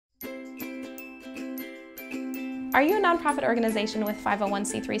Are you a nonprofit organization with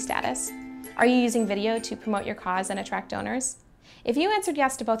 501c3 status? Are you using video to promote your cause and attract donors? If you answered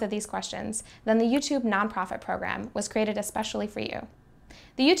yes to both of these questions, then the YouTube Nonprofit Program was created especially for you.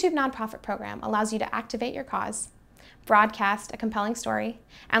 The YouTube Nonprofit Program allows you to activate your cause, broadcast a compelling story,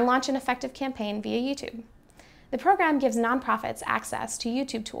 and launch an effective campaign via YouTube. The program gives nonprofits access to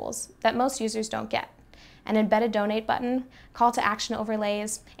YouTube tools that most users don't get: an embedded donate button, call to action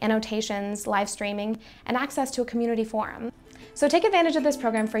overlays, annotations, live streaming, and access to a community forum. So take advantage of this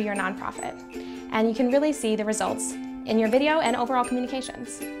program for your nonprofit, and you can really see the results in your video and overall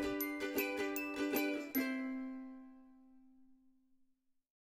communications.